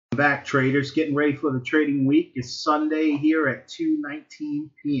back, traders. Getting ready for the trading week. It's Sunday here at 2:19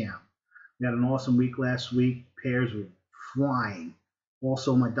 p.m. We had an awesome week last week. Pairs were flying.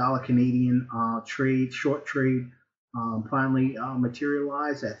 Also, my dollar Canadian short trade, finally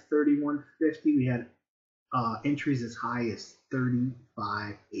materialized at 31.50. We had entries as high as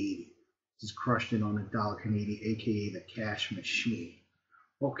 35.80. Just crushed it on the dollar Canadian, aka the cash machine.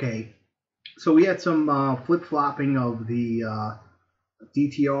 Okay, so we had some flip-flopping of the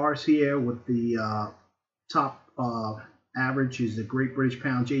DTRs here with the top average is the Great British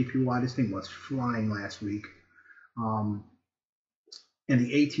Pound JPY. This thing was flying last week. And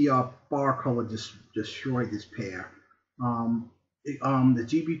the ATR bar color just destroyed this pair. The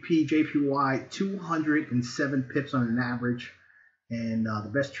GBP JPY 207 pips on an average, and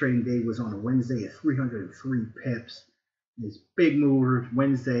the best trading day was on a Wednesday at 303 pips. This big mover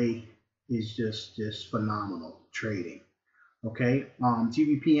Wednesday is just phenomenal trading. Okay,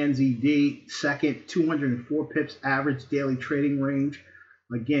 GBP NZD second, 204 pips average daily trading range.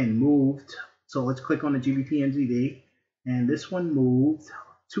 Again, moved. So let's click on the GBP NZD, and this one moved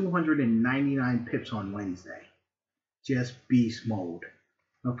 299 pips on Wednesday. Just beast mode.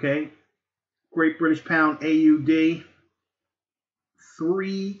 Okay, Great British Pound AUD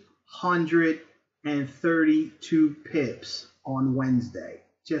 332 pips on Wednesday.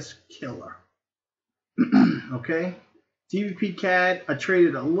 Just killer. Okay. GBP CAD, I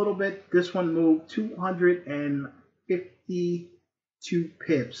traded a little bit. This one moved 252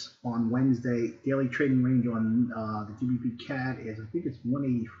 pips on Wednesday. Daily trading range on the GBP CAD is, I think it's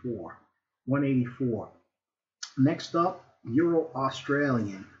 184. 184. Next up, Euro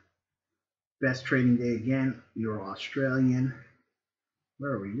Australian. Best trading day again, Euro Australian.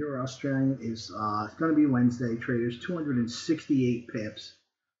 Where are we? Euro Australian is it's going to be Wednesday. Traders 268 pips.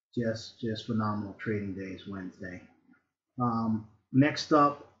 Just phenomenal trading days Wednesday. Next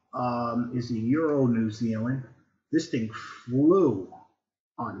up is the Euro New Zealand. This thing flew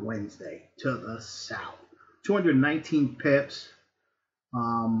on Wednesday to the south. 219 pips.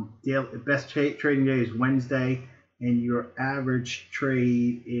 Best trading day is Wednesday, and your average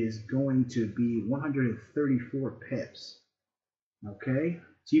trade is going to be 134 pips. Okay.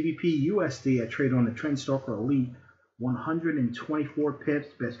 GBP USD, I trade on the Trend Stalker Elite. 124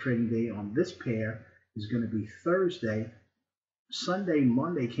 pips. Best trading day on this pair is going to be Thursday. Sunday,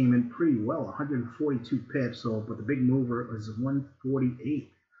 Monday came in pretty well, 142 pips. But the big mover is 148.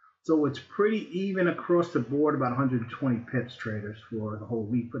 So it's pretty even across the board, about 120 pips, traders, for the whole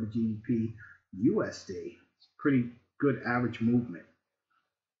week for the GBP USD. It's pretty good average movement.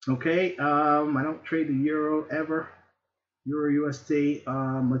 Okay, I don't trade the euro ever. Euro USD.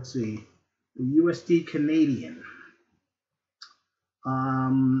 Let's see, the USD Canadian.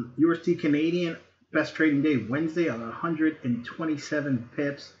 USD Canadian. Best trading day Wednesday on 127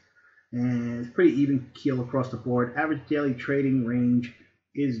 pips, and it's pretty even keel across the board. Average daily trading range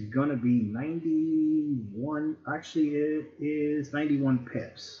is gonna be 91. Actually, it is 91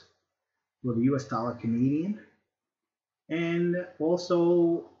 pips for the US dollar Canadian. And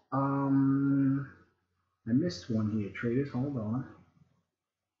also, I missed one here, traders. Hold on.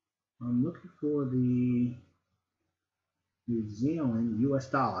 I'm looking for the New Zealand US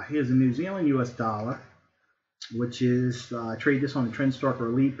dollar. Here's the New Zealand US dollar, which is trade this on the Trend Stalker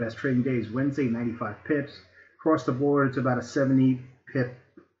Elite. Best trading day is Wednesday, 95 pips. Across the board, it's about a 70 pip,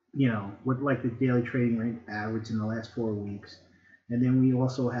 with like the daily trading range average in the last 4 weeks. And then we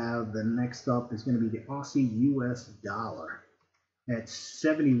also have the next up is going to be the Aussie US dollar at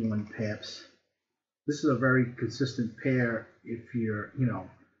 71 pips. This is a very consistent pair if you're,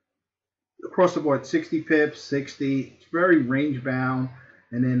 across the board, 60 pips, 60. It's very range bound.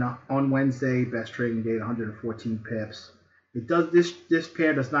 And then on Wednesday, best trading day, 114 pips. It does this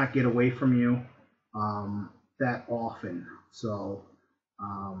pair does not get away from you that often, so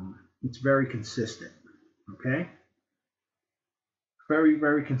it's very consistent. Okay,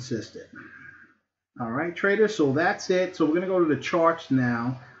 very consistent. All right, traders. So that's it. So we're gonna go to the charts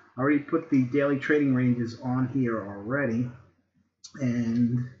now. I already put the daily trading ranges on here already,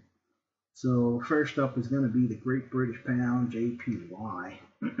 and so first up is going to be the Great British Pound JPY.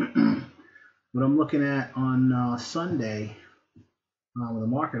 What I'm looking at on Sunday, when the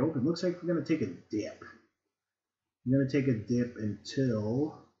market open, looks like we're going to take a dip. We're going to take a dip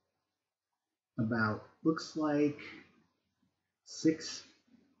until about, looks like 6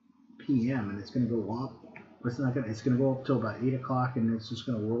 p.m. and it's going to go up. It's going to go up till about 8 o'clock, and it's just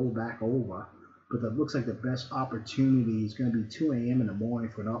going to roll back over. But it looks like the best opportunity is going to be 2 a.m. in the morning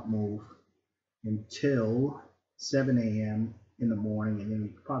for an up move until 7 a.m. in the morning, and then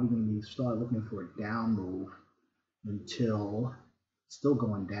we're probably going to start looking for a down move until still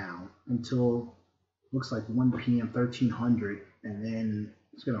going down until looks like 1 p.m. 1300, and then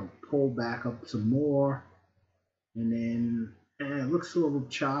it's going to pull back up some more, and then it looks a little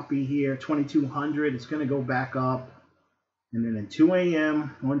choppy here. 2200, it's going to go back up, and then at 2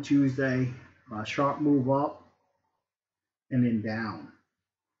 a.m. on Tuesday, a sharp move up and then down.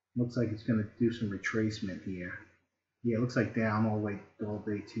 Looks like it's going to do some retracement here. Yeah, it looks like down all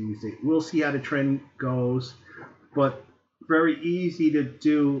day Tuesday. We'll see how the trend goes, but very easy to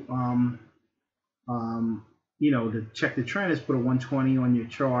do. To check the trend is put a 120 on your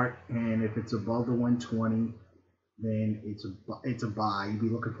chart, and if it's above the 120, then it's a buy. You'll be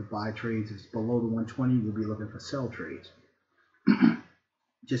looking for buy trades. If it's below the 120, you'll be looking for sell trades.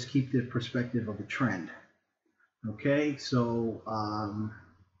 Just keep the perspective of the trend. Okay, so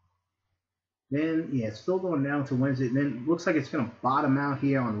then yeah, it's still going down to Wednesday. Then it looks like it's going to bottom out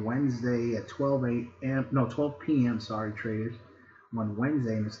here on Wednesday at 12 p.m. Sorry, traders, on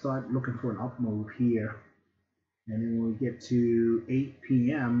Wednesday, and start looking for an up move here. And then when we get to 8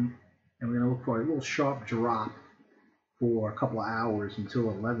 p.m., and we're going to look for a little sharp drop for a couple of hours until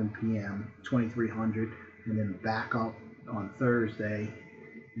 11 p.m., 2300, and then back up on Thursday.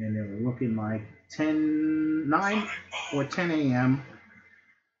 And then we're looking like 9 or 10 a.m.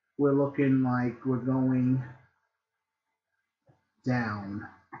 We're looking like we're going down,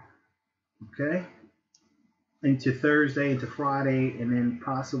 okay, into Thursday, into Friday, and then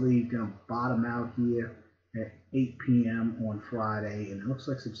possibly going to bottom out here at 8 p.m. on Friday. And it looks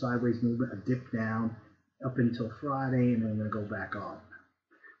like some sideways movement, a dip down up until Friday, and then we're going to go back up.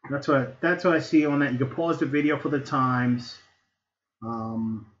 That's what I see on that. You can pause the video for the times,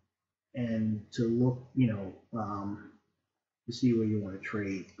 and to look, to see where you want to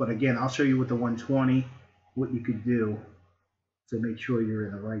trade. But again, I'll show you with the 120 what you could do to make sure you're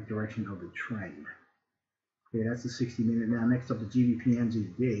in the right direction of the trend. Okay, that's the 60-minute. Now, next up, the GBP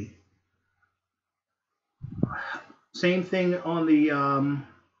NZD. Same thing on the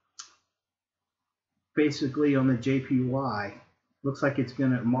basically on the JPY. Looks like it's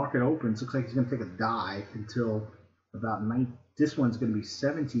going to, market opens, looks like it's going to take a dive until about 9. This one's going to be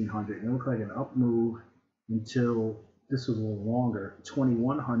 1700, and it looks like an up move until, this was a little longer,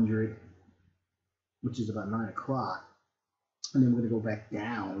 2100, which is about 9 o'clock. And then we're going to go back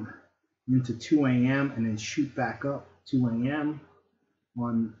down into 2 a.m. and then shoot back up 2 a.m.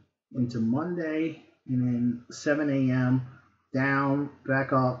 into Monday, and then 7 a.m. down,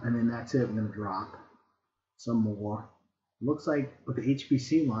 back up, and then that's it. We're going to drop some more. Looks like with the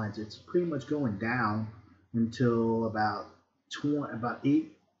HBC lines, it's pretty much going down until about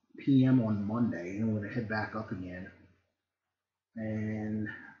 8 p.m. on Monday, and we're going to head back up again and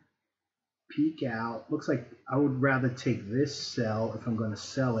peak out. Looks like I would rather take this sell if I'm going to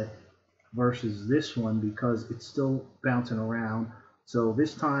sell it versus this one, because it's still bouncing around. So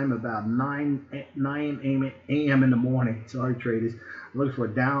this time about 9 a.m. in the morning, sorry traders, I'm looking for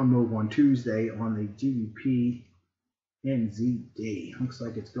a down move on Tuesday on the GBP NZD. Looks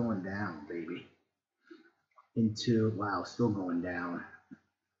like it's going down, baby. Into, wow, still going down.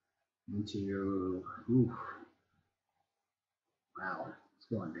 Into your, oof. Wow, it's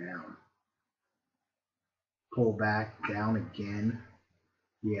going down. Pull back down again.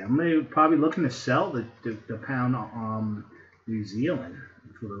 Yeah, I'm probably looking to sell the pound New Zealand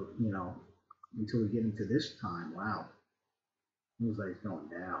for, until we get into this time. Wow, looks like it's going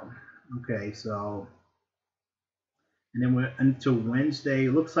down. Okay, so, and then we're until Wednesday.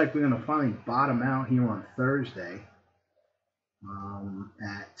 It looks like we're going to finally bottom out here on Thursday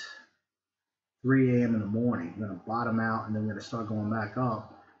at 3 a.m. in the morning. We're going to bottom out, and then we're going to start going back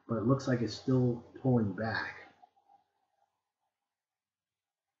up, but it looks like it's still pulling back.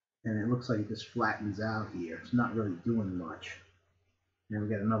 And it looks like it just flattens out here. It's not really doing much. And we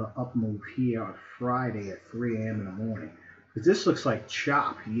got another up move here on Friday at 3 a.m. in the morning. Because this looks like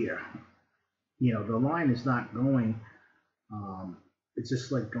chop here. The line is not going, it's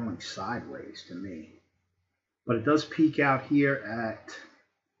just like going sideways to me. But it does peak out here at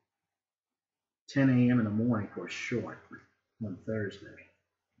 10 a.m. in the morning for a short on Thursday.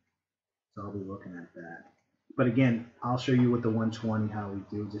 So I'll be looking at that. But again, I'll show you with the 120 how we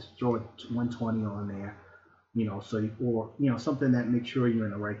do. Just throw a 120 on there, or something that makes sure you're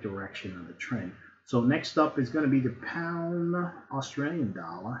in the right direction of the trend. So next up is going to be the pound Australian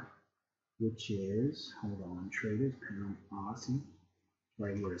dollar, which is, hold on, traders, pound Aussie,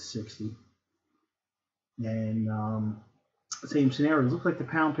 right here at 60. And same scenario. It looks like the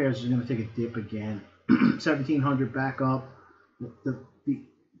pound pairs is going to take a dip again. 1700 back up.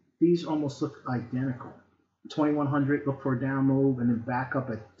 These almost look identical. 2100, look for a down move, and then back up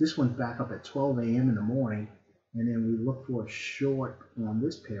at, this one's back up at 12 a.m. in the morning, And then we look for a short on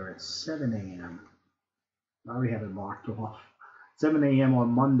this pair at 7 a.m. I already have it marked off. 7 a.m. on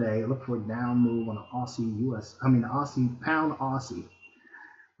Monday. Look for a down move on an Aussie US. I mean Aussie pound Aussie.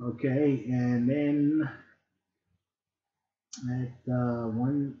 Okay, and then at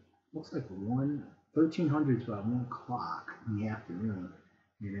one, looks like 1300 is about 1 o'clock in the afternoon,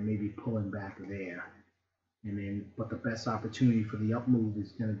 and then maybe pulling back there. And then, but the best opportunity for the up move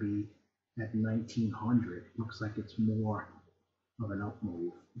is going to be at 1900. Looks like it's more of an up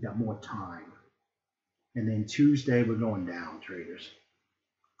move. You got more time. And then Tuesday, we're going down, traders.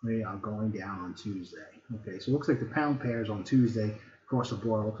 We are going down on Tuesday. Okay, so it looks like the pound pairs on Tuesday across the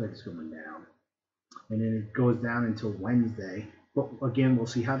board looks like it's going down. And then it goes down until Wednesday. But again, we'll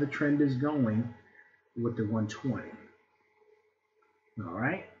see how the trend is going with the 120. All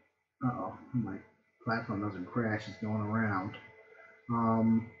right. Uh-oh, my platform doesn't crash. It's going around.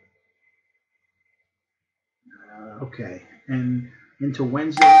 Okay, and into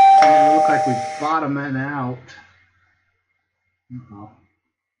Wednesday, and it looks like we bottoming out. Uh-oh.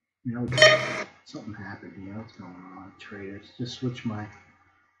 You know, something happened here. What's going on, traders? Just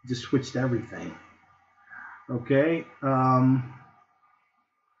switched everything. Okay.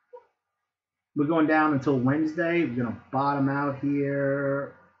 We're going down until Wednesday. We're gonna bottom out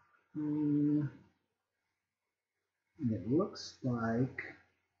here. It looks like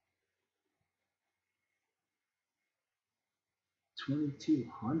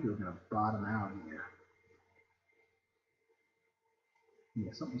 2200. We're gonna bottom out here.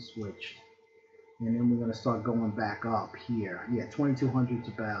 Yeah, something switched. And then we're going to start going back up here. Yeah, 2200 is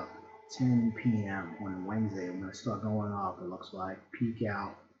about 10 p.m. on Wednesday. We're going to start going up, it looks like. Peak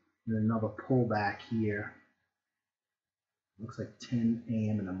out. And another pullback here. Looks like 10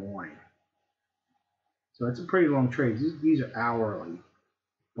 a.m. in the morning. So it's a pretty long trade. These are hourly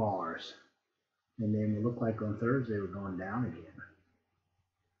bars. And then it look like on Thursday we're going down again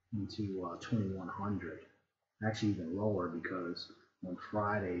into 2100. Actually even lower because on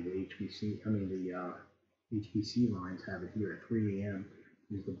Friday the HBC lines have it here at 3 a.m.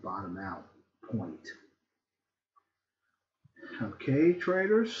 is the bottom out point. Okay,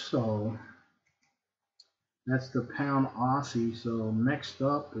 traders, so that's the pound Aussie. So next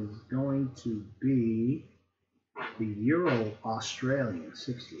up is going to be the Euro Australian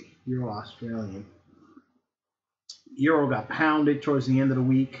 60. Euro Australian. Euro got pounded towards the end of the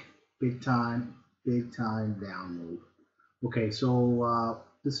week. Big time down move. Okay, so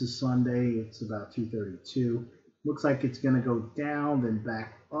this is Sunday. It's about 2:32. Looks like it's going to go down, then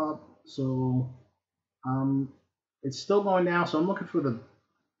back up. So it's still going down. So I'm looking for the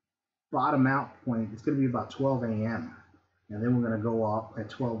bottom out point. It's going to be about 12 a.m. And then we're going to go up at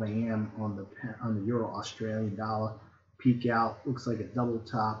 12 a.m. on the Euro Australian dollar. Peak out. Looks like a double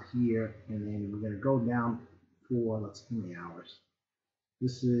top here, and then we're going to go down for, let's see how many hours.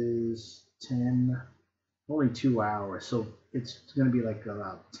 This is 10. Only 2 hours, so it's going to be like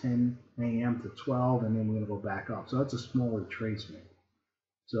about 10 a.m. to 12, and then we're going to go back up. So that's a small retracement.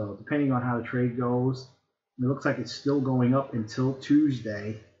 So depending on how the trade goes, it looks like it's still going up until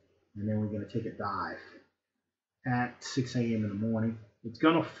Tuesday, and then we're going to take a dive at 6 a.m. in the morning. It's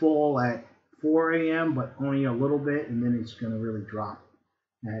going to fall at 4 a.m., but only a little bit, and then it's going to really drop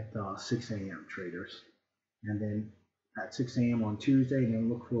at 6 a.m. traders. And then at 6 a.m. on Tuesday, and then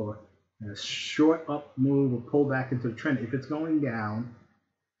look for a short up move or pull back into the trend. If it's going down,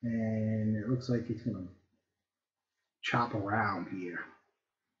 and it looks like it's going to chop around here.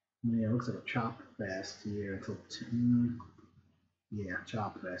 Yeah, it looks like a chop fest here until 10. Yeah,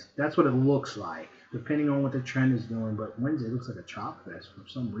 chop fest. That's what it looks like, depending on what the trend is doing. But Wednesday looks like a chop fest for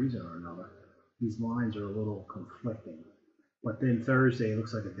some reason or another. These lines are a little conflicting. But then Thursday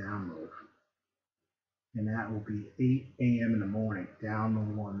looks like a down move. And that will be 8 a.m. in the morning. Down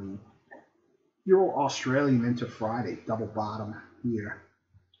move on the Euro Australian into Friday, double bottom here,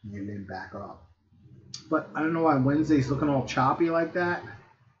 and then back up. But I don't know why Wednesday's looking all choppy like that.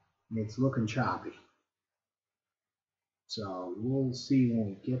 It's looking choppy. So we'll see when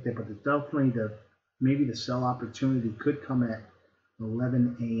we get there. But definitely maybe the sell opportunity could come at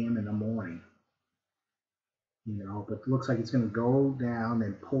 11 a.m. in the morning. You know, but it looks like it's going to go down,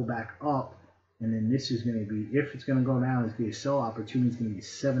 then pull back up. And then this is going to be, if it's going to go down, it's going to be a sell opportunity. It's going to be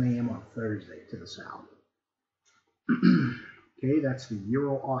 7 a.m. on Thursday to the south. Okay, that's the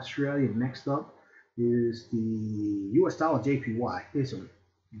Euro Australia. Next up is the US dollar JPY. There's some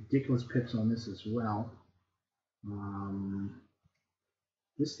ridiculous pips on this as well.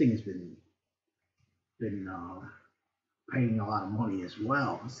 This thing has been paying a lot of money as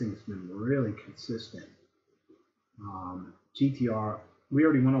well. This thing's been really consistent. GTR we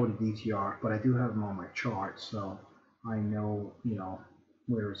already went over the DTR, but I do have them on my chart, so I know,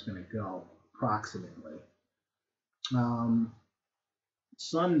 where it's going to go approximately.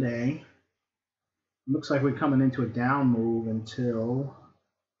 Sunday, looks like we're coming into a down move until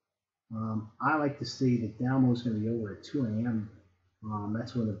I like to see the down move is going to be over at 2 a.m.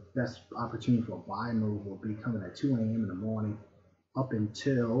 That's when the best opportunity for a buy move will be coming at 2 a.m. in the morning up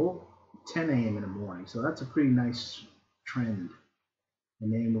until 10 a.m. in the morning. So that's a pretty nice trend.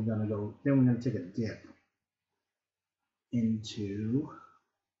 And then we're going to take a dip into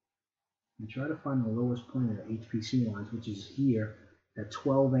and try to find the lowest point of the HPC lines, which is here at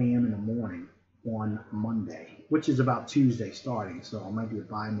 12 a.m. in the morning on Monday, which is about Tuesday starting. So it might be a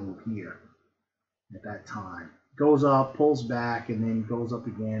buy move here at that time. Goes up, pulls back, and then goes up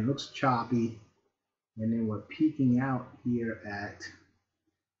again. Looks choppy. And then we're peaking out here at,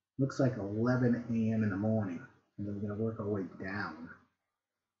 looks like 11 a.m. in the morning. And then we're going to work our way down.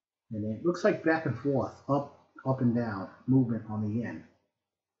 And then it looks like back and forth, up and down, movement on the yen.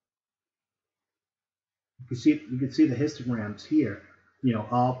 You can see the histograms here,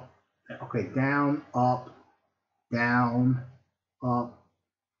 up, okay, down, up, down, up,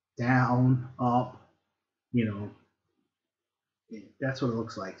 down, up, that's what it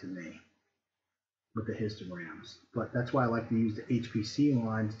looks like to me with the histograms. But that's why I like to use the HPC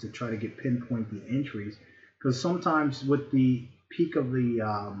lines to try to pinpoint the entries, because sometimes with the peak of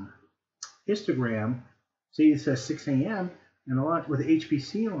the histogram, see it says 6 a.m., and a lot with the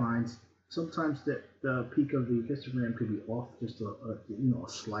HPC lines, sometimes the peak of the histogram could be off just a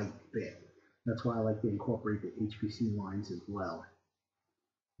slight bit. That's why I like to incorporate the HPC lines as well.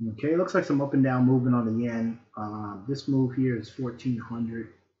 Okay, it looks like some up and down movement on the yen. This move here is 1400,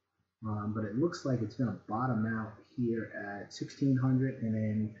 but it looks like it's going to bottom out here at 1600, and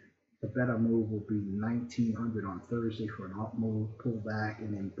then the better move will be 1900 on Thursday for an up move, pull back,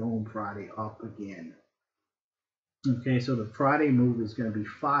 and then boom, Friday up again. Okay, so the Friday move is going to be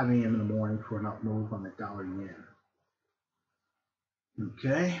 5 a.m. in the morning for an up move on the dollar yen.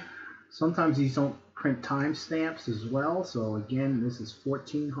 Okay, sometimes these don't print timestamps as well. So again, this is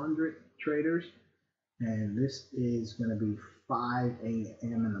 1400 traders, and this is going to be 5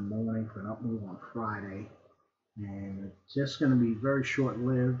 a.m. in the morning for an up move on Friday. And it's just going to be very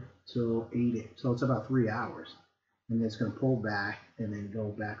short-lived till 8, so it's about 3 hours. And it's going to pull back and then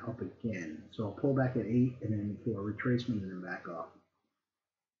go back up again. So I'll pull back at 8 and then for a retracement and then back up.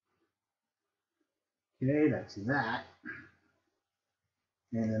 Okay, that's that.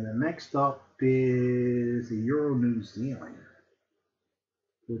 And then the next up is the Euro New Zealand,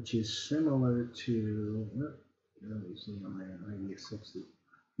 which is similar to New Zealand, 60.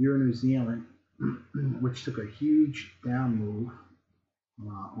 Euro New Zealand, which took a huge down move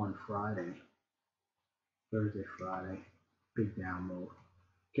on Friday. Thursday, Friday, big down move.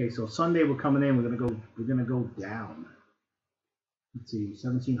 Okay, so Sunday we're coming in. We're gonna go down. Let's see,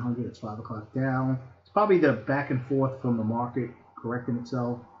 1700. It's 5 o'clock down. It's probably the back and forth from the market correcting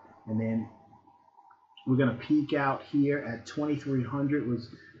itself, and then we're gonna peak out here at 2300. Was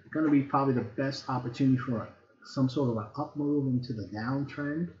gonna be probably the best opportunity for some sort of an up move into the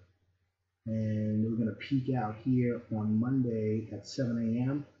downtrend, and we're gonna peak out here on Monday at 7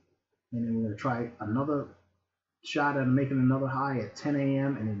 a.m. and then we're gonna try another shot at making another high at 10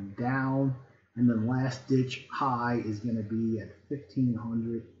 a.m. and then down, and then last ditch high is going to be at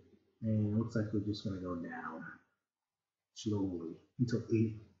 1500, and it looks like we're just going to go down slowly until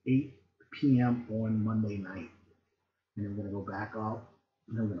 8 p.m. on Monday night, and then we're going to go back up,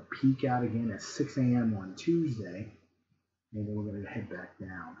 and then we're going to peak out again at 6 a.m. on Tuesday, and then we're going to head back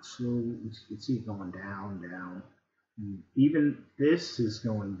down slowly. You can see it going down, down. And even this is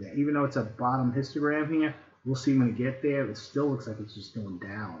going down, even though it's a bottom histogram here. We'll see when we get there. It still looks like it's just going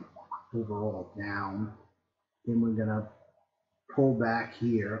down, overall down. Then we're going to pull back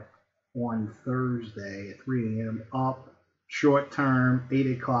here on Thursday at 3 a.m. up, short term, 8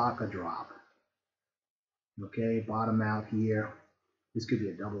 o'clock, a drop. Okay, bottom out here. This could be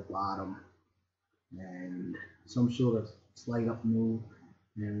a double bottom and some sort of slight up move.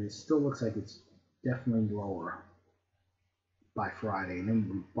 And it still looks like it's definitely lower by Friday. And then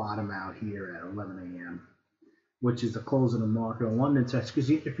we bottom out here at 11 a.m. which is the close of the market on London test. Because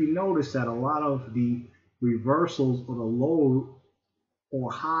if you notice that a lot of the reversals or the low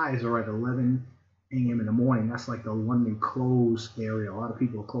or highs are at 11 a.m. in the morning. That's like the London close area. A lot of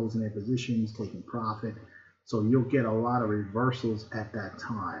people are closing their positions, taking profit. So you'll get a lot of reversals at that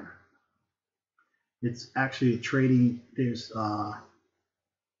time. It's actually trading. There's a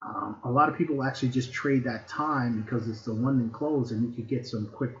lot of people actually just trade that time because it's the London close, and you could get some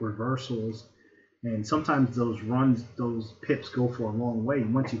quick reversals And sometimes those runs, those pips go for a long way.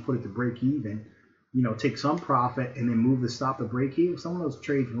 And once you put it to break even, take some profit and then move the stop to break even. Some of those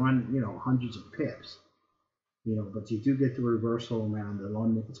trades run, hundreds of pips. But you do get the reversal around the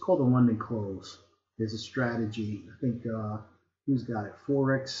London. It's called the London close. There's a strategy. I think who's got it?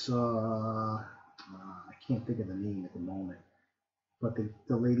 Forex. I can't think of the name at the moment. But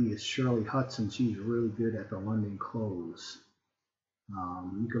the lady is Shirley Hudson. She's really good at the London close.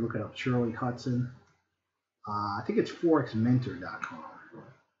 You can look it up, Shirley Hudson. I think it's forexmentor.com.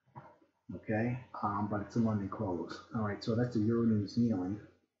 Okay, but it's a London close. All right, so that's the Euro New Zealand.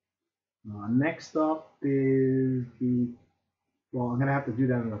 Next up is well, I'm going to have to do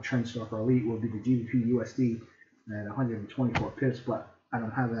that on a trend stock or elite, will be the GBP USD at 124 pips, but I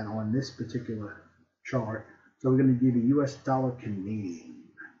don't have that on this particular chart. So we're going to do the US dollar Canadian,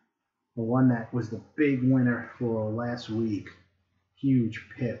 the one that was the big winner for last week. Huge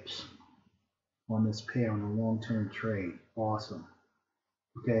pips on this pair on a long-term trade. Awesome.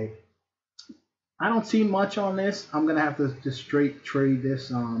 Okay. I don't see much on this. I'm going to have to just straight trade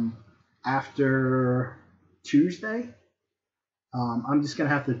this after Tuesday. I'm just going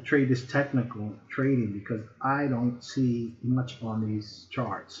to have to trade this technical trading because I don't see much on these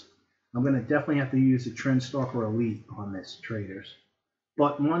charts. I'm going to definitely have to use the trend stock or elite on this, traders.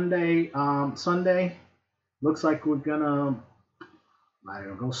 But Sunday, looks like we're going to, I don't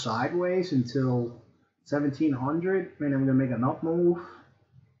know, go sideways until 1700, and then we're going to make an up move.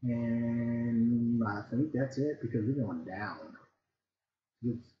 And I think that's it because we're going down.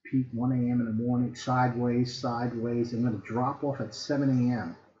 It's peak 1 a.m. in the morning, sideways. I'm going to drop off at 7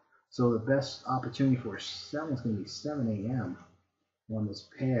 a.m. So the best opportunity for selling is going to be 7 a.m. on this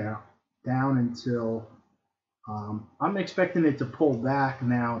pair, down until I'm expecting it to pull back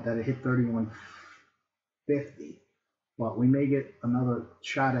now that it hit 31.50. But we may get another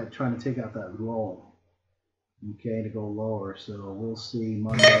shot at trying to take out that low. Okay, to go lower. So we'll see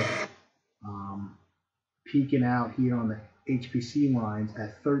Monday peaking out here on the HPC lines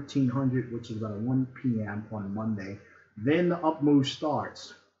at 1300, which is about 1 p.m. on Monday. Then the up move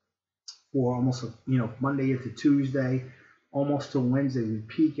starts for almost, Monday into Tuesday, almost to Wednesday. We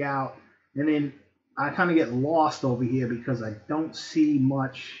peak out, and then I kind of get lost over here because I don't see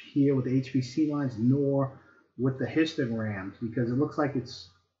much here with the HPC lines nor with the histograms because it looks like it's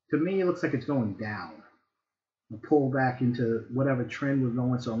going down. A pull back into whatever trend we're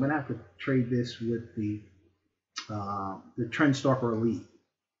going. So I'm going to have to trade this with the trend stock or elite.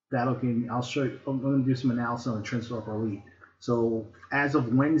 That'll give me, I'll show you, I'm going to do some analysis on the trend stock or elite. So as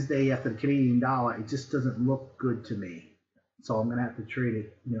of Wednesday after the Canadian dollar, it just doesn't look good to me. So I'm going to have to trade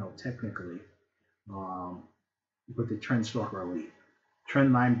it, technically with the trend stock or elite.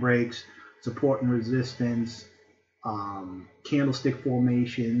 Trend line breaks, support and resistance, candlestick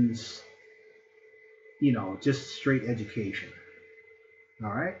formations, just straight education. All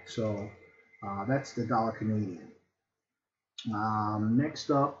right, so that's the dollar Canadian.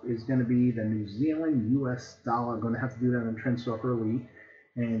 Next up is going to be the New Zealand US dollar. I'm going to have to do that on trend stock or elite,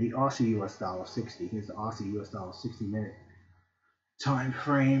 and the Aussie US dollar 60. Here's the Aussie US dollar 60-minute time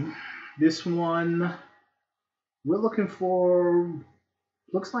frame. This one we're looking for.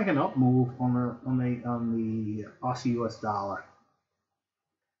 Looks like an up move on the Aussie US dollar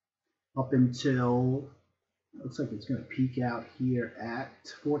up until, looks like it's going to peak out here at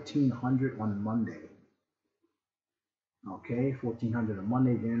 1400 on Monday. Okay, 1400 on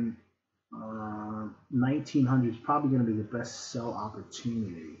Monday. Then 1900 is probably going to be the best sell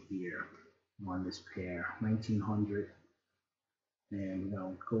opportunity here on this pair. 1900, and we're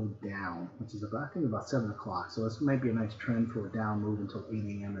going to go down, which is about, I think, about 7 o'clock. So this might be a nice trend for a down move until 8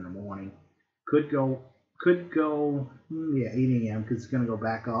 a.m. in the morning. Could go, 8 a.m. because it's going to go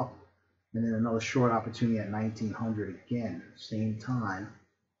back up. And then another short opportunity at 1900 again, same time.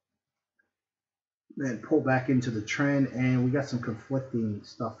 Then pull back into the trend, and we got some conflicting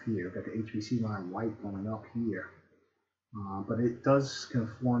stuff here. We got the HBC line white going up here. But it does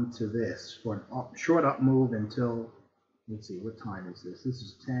conform to this for an short up move until, let's see, what time is this? This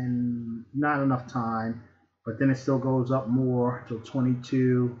is 10, not enough time, but then it still goes up more till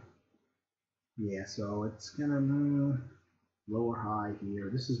 22. Yeah, so it's gonna move lower high here.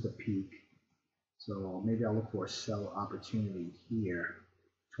 This is the peak. So maybe I'll look for a sell opportunity here,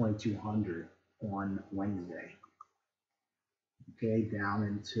 2200 on Wednesday. Okay, down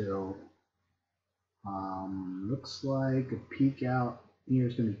until, looks like a peak out here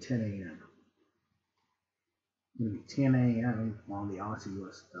is going to be 10 a.m. Going to be 10 a.m. on the Aussie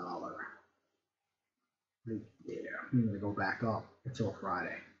US dollar. Right there. I'm going to go back up until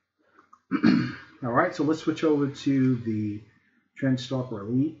Friday. All right, so let's switch over to the trend stock or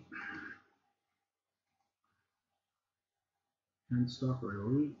elite. Trend Stalker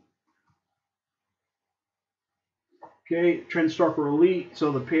Elite. Okay, Trend Stalker Elite.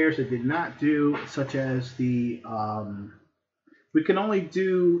 So the pairs that did not do, such as the we can only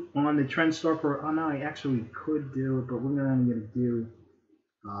do on the Trend Stalker. Oh no, actually we could do it, but we're only going to do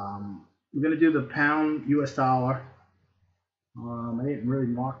we're going to do the pound US dollar. I didn't really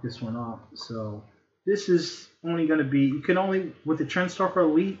mark this one up, so this is only going to be, you can only, with the Trend Stalker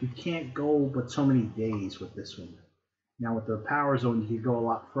Elite, you can't go but so many days with this one. Now with the Power Zone, you can go a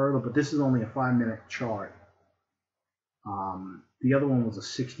lot further, but this is only a 5-minute chart. The other one was a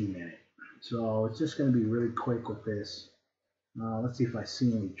 60-minute. So it's just going to be really quick with this. Let's see if I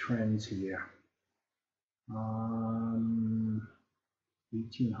see any trends here.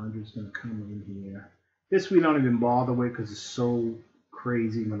 1800 is going to come in here. This we don't even bother with because it's so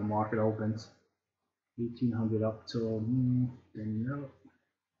crazy when the market opens. 1800 up till, then no.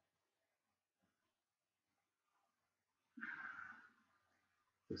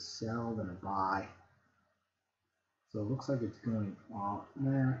 A sell, then a buy. So it looks like it's going off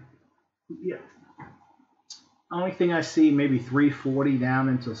there. Yeah. Only thing I see, maybe 340 down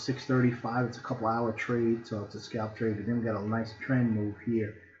until 635. It's a couple hour trade, so it's a scalp trade. And then we got a nice trend move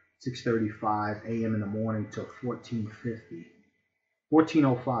here. 6:35 a.m. in the morning till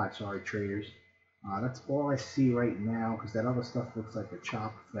 14:05. Sorry, traders. That's all I see right now because that other stuff looks like a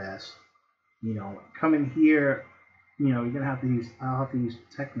chop fest. You know, coming here, you know, you're gonna have to use. I'll have to use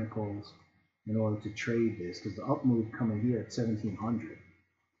technicals in order to trade this because the up move coming here at 1700.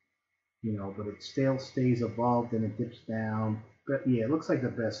 You know, but it still stays above, then it dips down. But yeah, it looks like the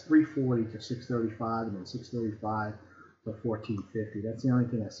best 340 to 635, and then 635 to 1450. That's the only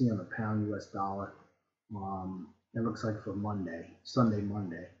thing I see on the pound US dollar. It looks like for Monday, Sunday,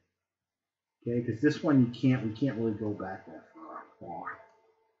 Monday. Okay, because this one we can't really go back that far.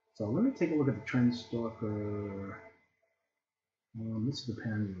 So let me take a look at the Trend Stalker. This is the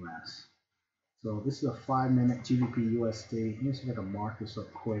pound US. So this is a 5-minute GBP USD. Let me see if I can mark this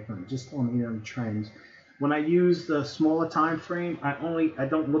up quick. I'm just on here on trends. When I use the smaller time frame, I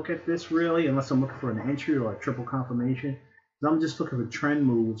don't look at this really unless I'm looking for an entry or a triple confirmation. So I'm just looking for trend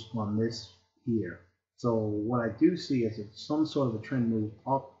moves on this here. So what I do see is it's some sort of a trend move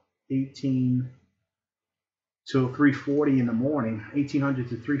up 18 to 340 in the morning, 1800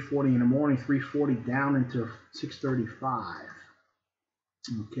 to 340 in the morning, 340 down into 635.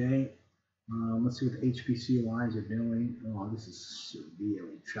 Okay. Let's see what the HPC lines are doing. Oh, this is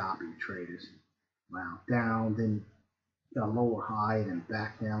severely choppy, traders. Wow, down, then a lower high, and then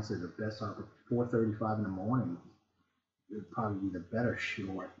back down. So the best offer 4:35 in the morning would probably be the better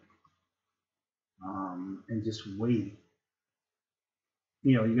short. And just wait.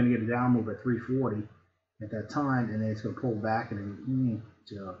 You know, you're gonna get a down move at 340 at that time, and then it's gonna pull back and then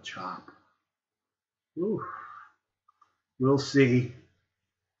chop. Ooh, we'll see.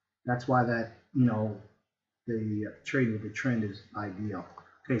 That's why that the trade with the trend is ideal.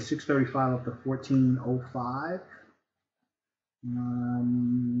 Okay, 635 up to 1405.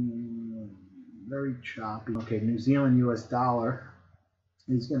 Very choppy. Okay, New Zealand US dollar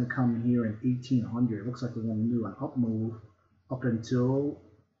is going to come here in 1800. It looks like we're going to do an up move up until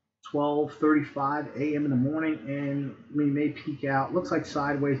 12:35 a.m. in the morning, and we may peak out. Looks like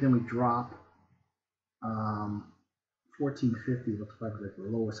sideways, then we drop. 1450 looks like the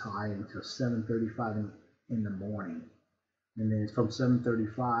lowest high until 7:35 in the morning. And then from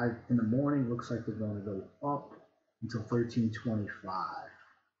 7:35 in the morning, looks like we're going to go up until 13:25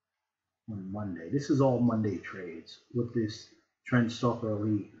 on Monday. This is all Monday trades with this Trend Stalker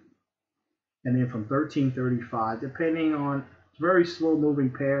Elite. And then from 13:35, depending on, it's a very slow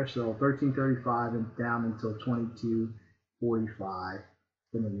moving pair, so 13:35 and down until 22:45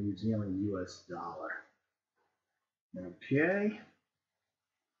 from the New Zealand US dollar. Okay.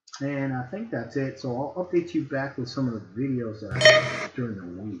 And I think that's it. So I'll update you back with some of the videos that I had during the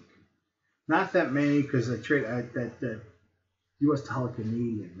week. Not that many because I trade that U.S. dollar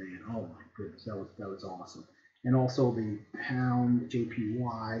Canadian, man. Oh my goodness, that was awesome. And also the pound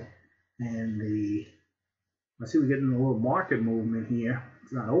JPY and the. I see we're getting a little market movement here.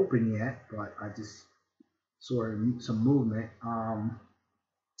 It's not open yet, but I just saw some movement.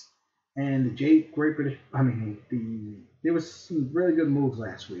 And the Great British. There was some really good moves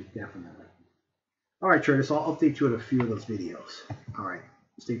last week, definitely. All right, traders, so I'll update you with a few of those videos. All right,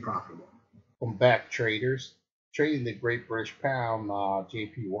 stay profitable. Welcome back, traders. Trading the Great British Pound,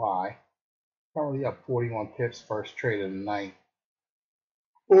 JPY. Currently up 41 pips, first trade of the night.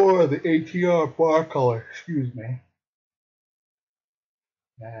 Or the ATR bar color, excuse me.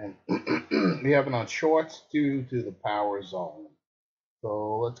 And we have it on shorts due to the power zone.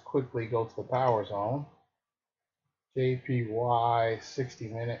 So let's quickly go to the power zone. JPY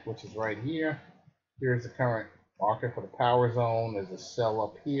 60-minute, which is right here. Here's the current market for the power zone. There's a sell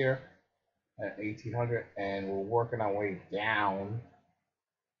up here at 1800, and we're working our way down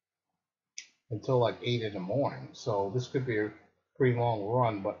until like 8 in the morning. So this could be a pretty long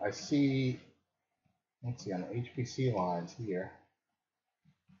run, but I see, let's see, on the HPC lines here.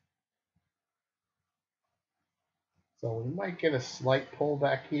 So we might get a slight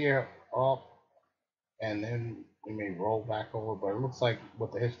pullback here up, and then we may roll back over, but it looks like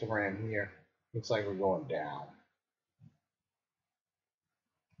with the histogram here, looks like we're going down.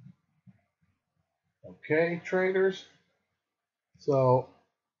 Okay, traders. So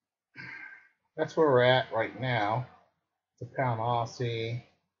that's where we're at right now. The pound Aussie,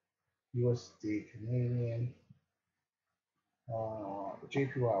 USD Canadian, the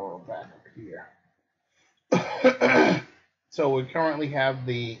JPY we're back up here. So we currently have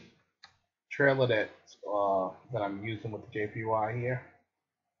the trailer that I'm using with the JPY here.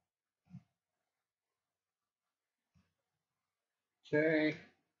 Okay.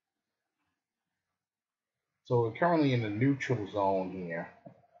 So we're currently in the neutral zone here.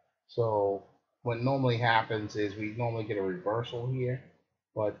 So what normally happens is we normally get a reversal here,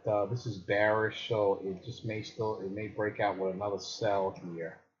 but this is bearish, so it just may break out with another sell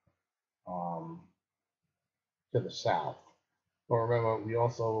here to the south. But remember, we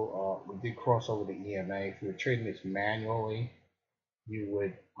also we did cross over the EMA. If you were trading this manually, you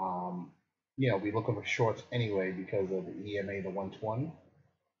would be looking for shorts anyway because of the EMA to 120.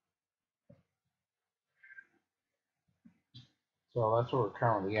 So that's where we're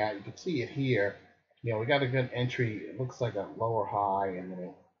currently at. You can see it here. We got a good entry. It looks like a lower high, and then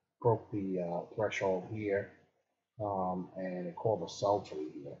it broke the threshold here, and it called a sell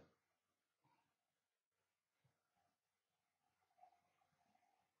trade here.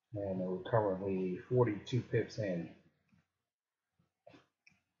 And we're currently 42 pips in.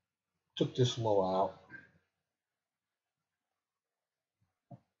 Took this low out.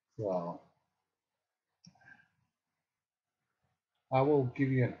 So I will give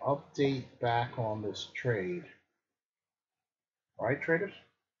you an update back on this trade. All right, traders?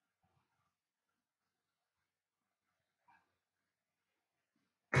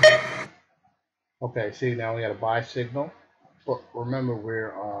 Okay, see, now we got a buy signal. But remember,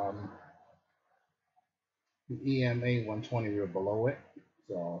 we're the EMA 120, we're below it.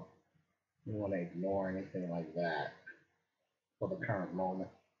 So we want to ignore anything like that for the current moment.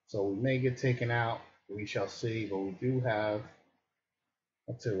 So we may get taken out. We shall see. But we do have,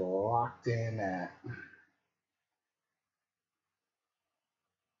 let's say, we're locked in at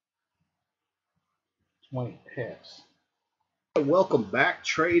 20 pips. Welcome back,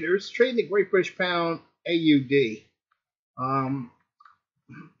 traders. Trading the Great British Pound AUD.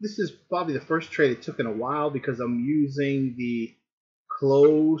 This is probably the first trade it took in a while because I'm using the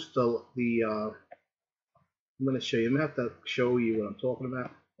close. I'm going to show you. I'm going to have to show you what I'm talking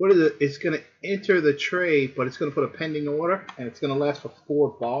about. What is it? It's going to enter the trade, but it's going to put a pending order, and it's going to last for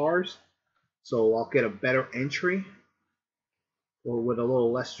 4 bars. So I'll get a better entry, or with a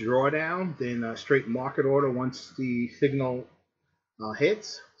little less drawdown than a straight market order once the signal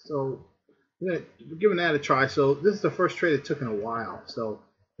hits. So we're giving that a try. So this is the first trade it took in a while. So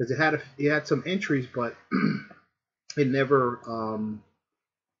because it had some entries, but it never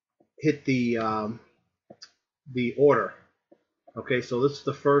hit the order. Okay, so this is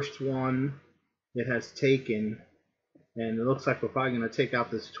the first one it has taken, and it looks like we're probably going to take out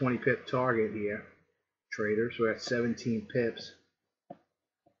this 20 pip target here, traders. We're at 17 pips.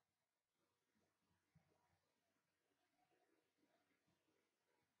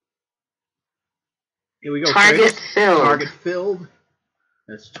 Here we go. Target filled. Target filled.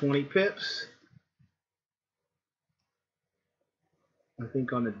 That's 20 pips. I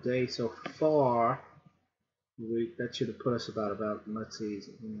think on the day so far, that should have put us about let's see,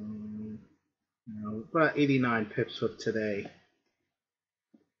 about 89 pips for today.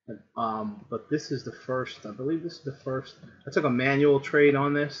 But this is the first. I believe this is the first. I took a manual trade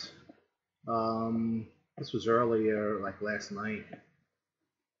on this. This was earlier, like last night.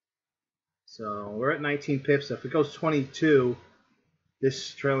 So we're at 19 pips. If it goes 22,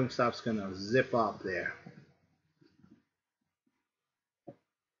 this trailing stop's gonna zip up there.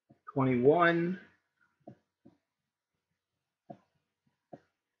 21.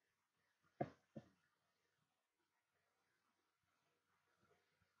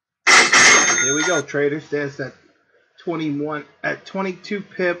 There we go, traders. There's that 21 at 22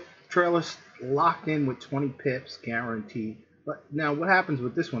 pip trailer locked in with 20 pips guaranteed. But now what happens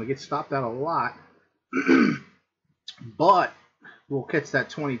with this one? It gets stopped out a lot, but we'll catch that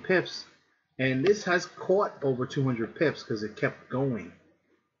 20 pips And this has caught over 200 pips because it kept going,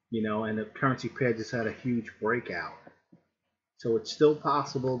 and the currency pair just had a huge breakout. So it's still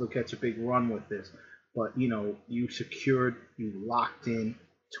possible to catch a big run with this, but you locked in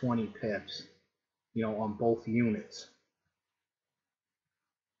 20 pips, on both units.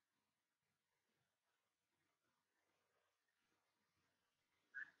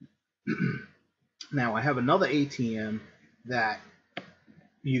 Now I have another ATM that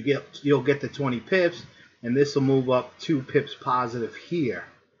you'll get the 20 pips, and this will move up 2 pips positive here.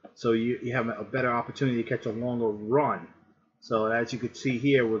 So you have a better opportunity to catch a longer run. So as you can see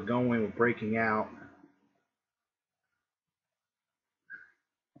here, we're breaking out.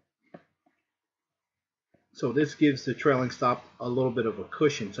 So this gives the trailing stop a little bit of a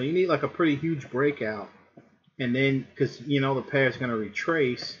cushion. So you need like a pretty huge breakout, and then because the pair is going to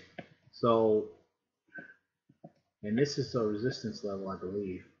retrace. So, and this is a resistance level, I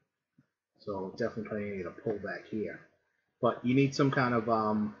believe. So definitely probably need a pullback here. But you need some kind of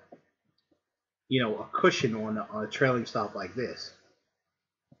a cushion on a trailing stop like this.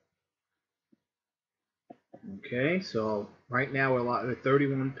 Okay, so right now we're at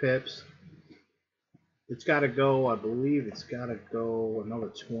 31 pips. It's got to go, I believe it's got to go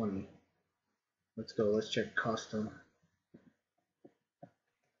another 20. Let's go, let's check custom.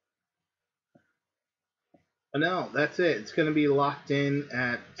 Oh, no, that's it. It's going to be locked in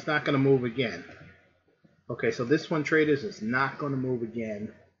at, it's not going to move again. Okay, so this one, traders, is not going to move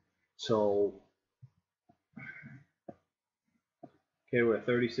again. So, okay, we're at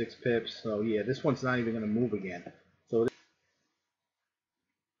 36 pips. So, yeah, this one's not even going to move again. So,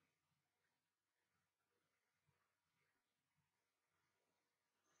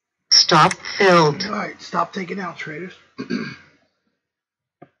 Stop filled. all right, stop taking out, traders.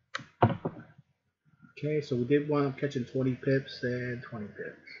 Okay, so we did wind up catching 20 pips and 20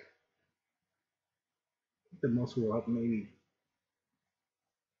 pips. The most we were up maybe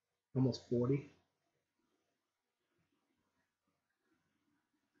almost 40.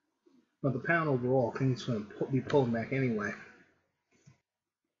 But the pound overall, I think it's going to be pulling back anyway.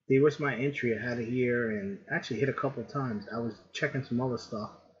 There was my entry. I had it here and actually hit a couple times. I was checking some other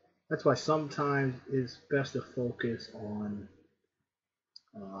stuff. That's why sometimes it's best to focus on,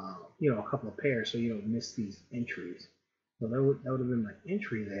 a couple of pairs so you don't miss these entries. So that would have been my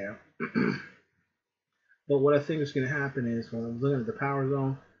entry there. But what I think is going to happen is when I'm looking at the power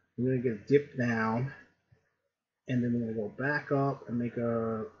zone, we're going to get a dip down, and then we're going to go back up and make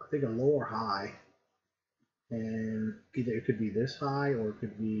I think a lower high. And either it could be this high or it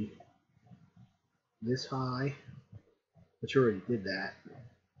could be this high, but you already did that.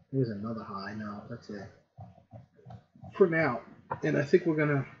 There's another high. No, that's it for now. And I think we're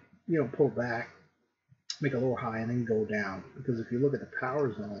gonna, pull back, make a lower high, and then go down. Because if you look at the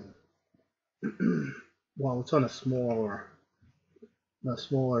power zone, while it's on a smaller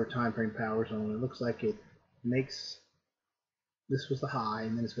time frame power zone, it looks like it makes this was the high,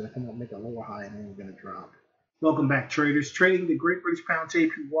 and then it's gonna come up, make a lower high, and then we're gonna drop. Welcome back, traders. Trading the Great British Pound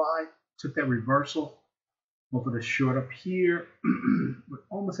JPY. Took that reversal over the short up here. We're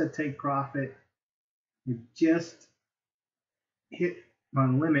almost at take profit. It just hit my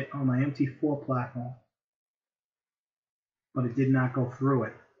limit on my MT4 platform, but it did not go through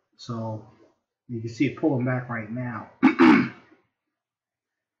it. So you can see it pulling back right now.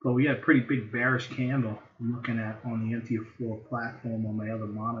 But we had a pretty big bearish candle I'm looking at on the MT4 platform on my other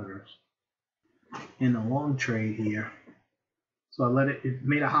monitors in the long trade here. So I let it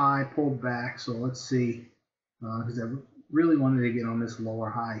made a high, pulled back. So let's see, because I really wanted to get on this lower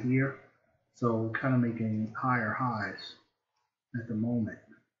high here. So kind of making higher highs at the moment.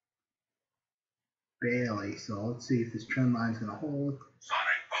 Barely. So let's see if this trend line is going to hold.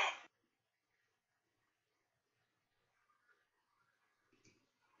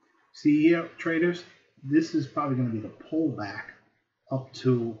 See here, traders, this is probably going to be the pullback up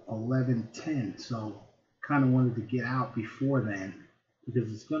to 1110. So kind of wanted to get out before then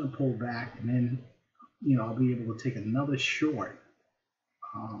because it's going to pull back, and then I'll be able to take another short.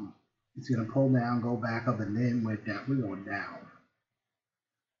 It's going to pull down, go back up, and then we're going down.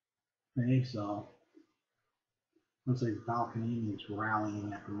 Okay, so looks like the Dollar Canadian is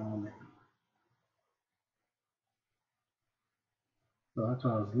rallying at the moment. So that's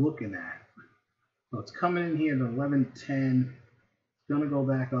what I was looking at. So it's coming in here to 1110. It's going to go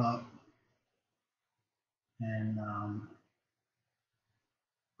back up, and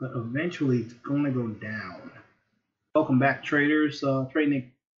but eventually it's going to go down. Welcome back, traders.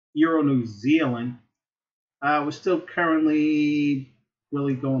 Trading Euro New Zealand. We're still currently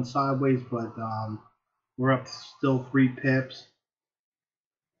really going sideways, but we're up still 3 pips.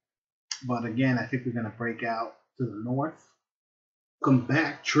 But again, I think we're going to break out to the north. Welcome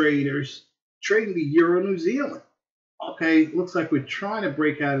back, traders. Trading the Euro New Zealand. Okay, looks like we're trying to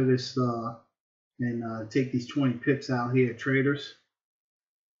break out of this and take these 20 pips out here, traders.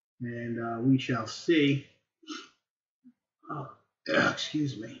 And we shall see.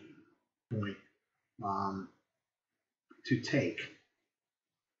 Excuse me. Point to take.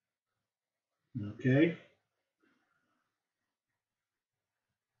 Okay.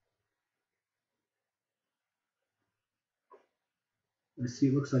 Let's see.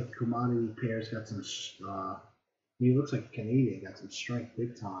 It looks like the commodity pairs got some. It looks like Canadian got some strength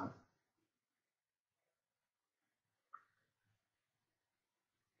big time.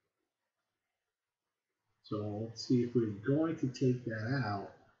 So let's see if we're going to take that out.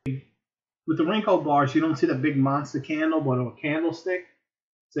 With the wrinkle bars, you don't see the big monster candle, but a candlestick,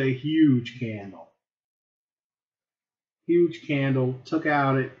 it's a huge candle. Huge candle. Took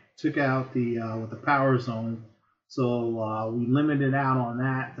out the with the power zone. So we limited out on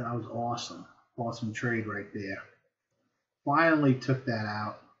that. That was awesome. Awesome trade right there. Finally took that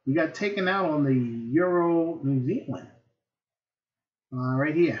out. We got taken out on the Euro New Zealand.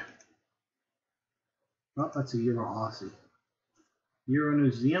 Right here. Oh, that's a Euro Aussie. Euro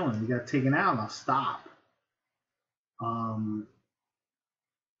New Zealand. We got taken out. I'll stop.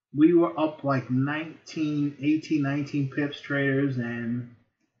 We were up like 18, 19 pips, traders, and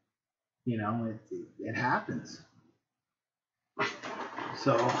you know it happens.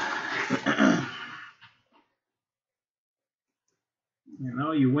 So you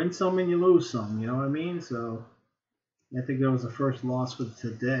know, you win some and you lose some. You know what I mean? So I think that was the first loss for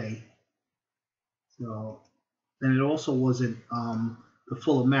today. So, and it also wasn't the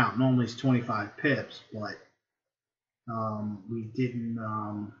full amount. Normally it's 25 pips, but we didn't.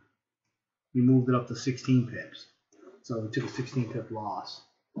 We moved it up to 16 pips. So we took a 16 pip loss.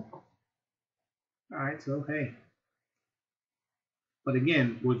 All right, so hey. But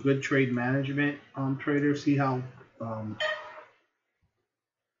again, with good trade management, traders, see how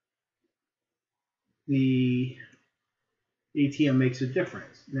the ATM makes a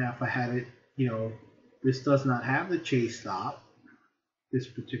difference. Now, if I had it, you know, this does not have the chase stop, this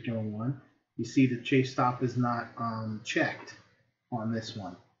particular one. You see the chase stop is not checked on this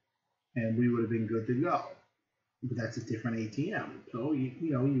one, and we would have been good to go. But that's a different ATM. So,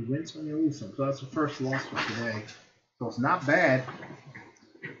 you know, you win some, you lose some. So that's the first loss for today. So it's not bad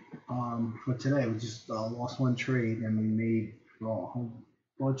for today. We just lost one trade, and we made a whole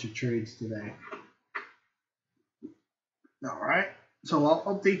bunch of trades today. All right. So I'll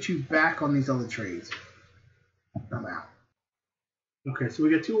update you back on these other trades. I'm out. Okay, so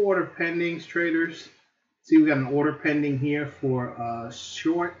we got two order pendings, traders. See, we got an order pending here for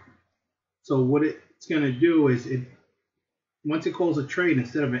short. So what it's going to do is once it calls a trade,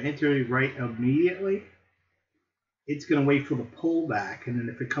 instead of an entry right immediately, it's going to wait for the pullback. And then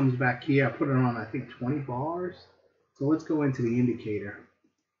if it comes back here, I put it on, I think, 20 bars. So let's go into the indicator.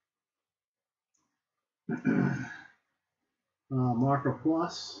 Marker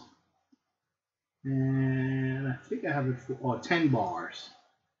plus. And I think I have it for 10 bars.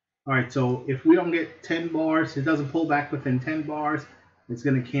 All right, so if we don't get 10 bars, it doesn't pull back within 10 bars, it's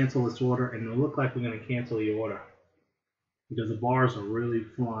going to cancel this order, and it'll look like we're going to cancel the order because the bars are really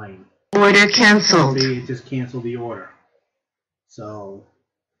flying. Order canceled. See, it just canceled the order. So,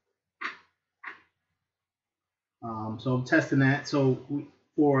 so I'm testing that. So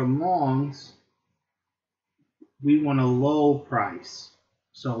for longs, we want a low price.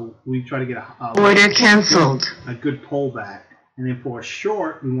 So we try to get a Order canceled. A good pullback. And then for a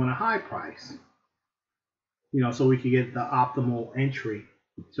short, we want a high price. You know, so we can get the optimal entry.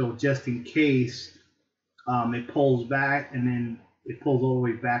 So just in case it pulls back and then it pulls all the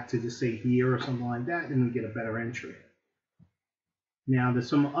way back to just say here or something like that, then we get a better entry. Now there's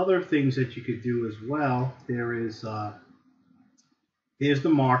some other things that you could do as well. There is here's the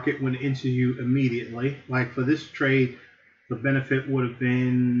market when it enters you immediately. Like for this trade, the benefit would have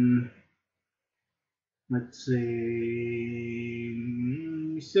been, let's say,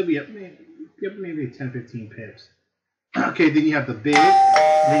 still be up maybe 10, 15 pips. Okay, then you have the bid,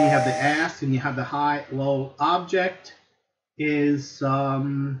 then you have the ask, and you have the high, low. Object is,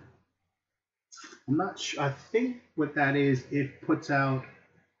 I'm not sure, I think what that is, it puts out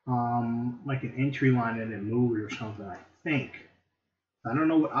like an entry line and it moves or something, I think. I don't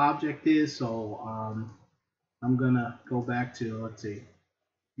know what object is, so I'm gonna go back to, let's see,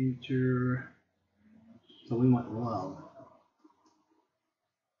 enter, so we went low.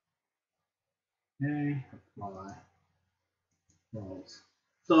 Okay, close.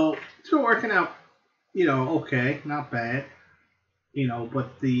 So it's been working out, you know, okay, not bad.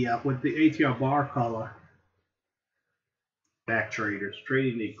 But the with the ATR bar color, back traders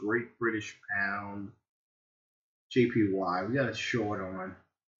trading the Great British Pound JPY. We got a short on.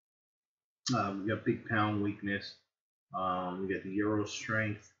 We got big pound weakness. We got the euro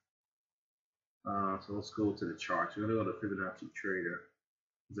strength. So let's go to the charts. We're gonna go to Fibonacci Trader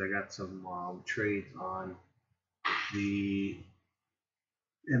because I got some trades on the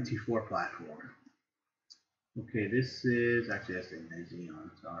MT4 platform. Okay, this is actually that's a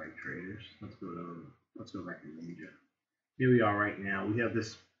Xeon. Sorry, traders. Let's go back to Ninja. Here we are right now. We have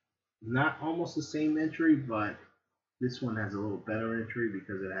this not almost the same entry, but this one has a little better entry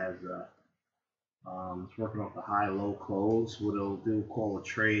because it has it's working off the high-low close. What it'll do, call a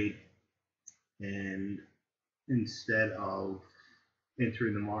trade, and instead of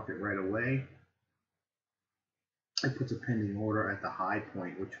entering the market right away, it puts a pending order at the high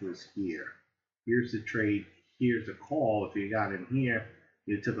point, which was here. Here's the trade. Here's the call. If you got in here,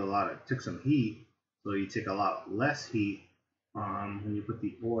 you took some heat, so you take a lot less heat when you put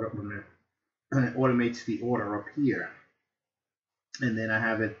the order when it automates the order up here, and then I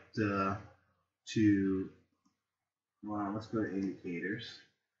have it let's go to indicators,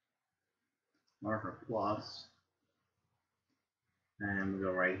 marker plus, and we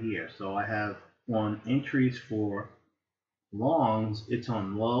go right here. So I have on entries for longs, it's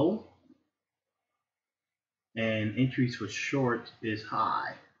on low, and entries for short is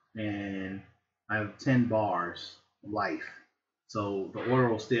high, and I have 10 bars life. So the order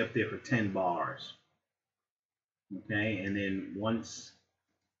will stay up there for 10 bars. Okay, and then once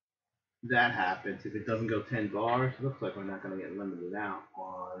that happens, if it doesn't go 10 bars, it looks like we're not going to get limited out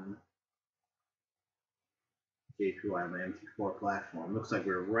on JPY on the MT4 platform. Looks like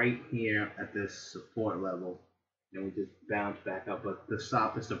we're right here at this support level, and we just bounce back up. But the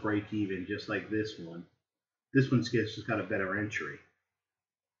stop is to break even, just like this one. This one's just got a better entry.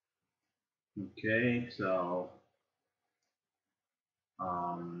 Okay, so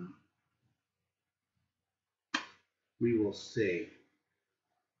we will see.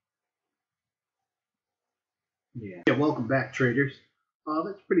 Yeah, welcome back, traders.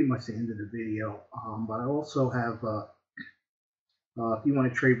 That's pretty much the end of the video. But I also have, if you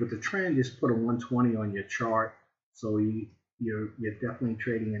want to trade with the trend, just put a 120 on your chart. So you're definitely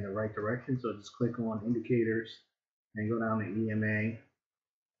trading in the right direction. So just click on indicators and go down to EMA.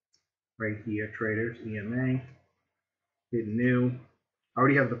 Right here, traders, EMA. Hit new. I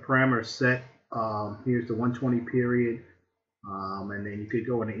already have the parameters set. Here's the 120 period. And then you could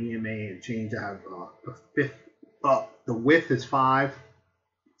go into EMA and change out the fifth. The width is 5,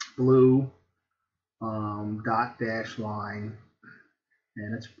 blue, dot dash line,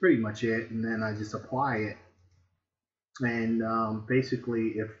 and that's pretty much it. And then I just apply it. And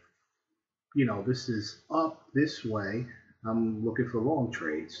basically, if this is up this way, I'm looking for long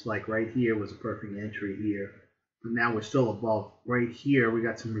trades. Like right here was a perfect entry here, but now we're still above. Right here, we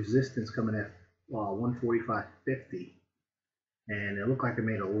got some resistance coming at 145.50, and it looked like it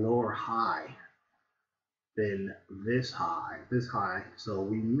made a lower high than this high. So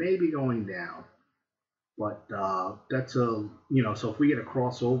we may be going down, but that's so if we get a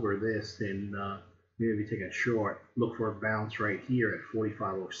crossover this, then maybe take a short. Look for a bounce right here at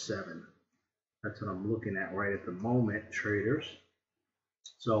 45.07. That's what I'm looking at right at the moment, traders.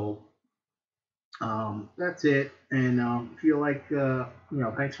 So that's it. And if you like,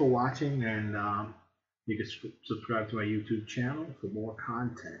 thanks for watching, and you can subscribe to my YouTube channel for more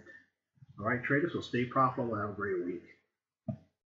content. All right, traders, so stay profitable and have a great week.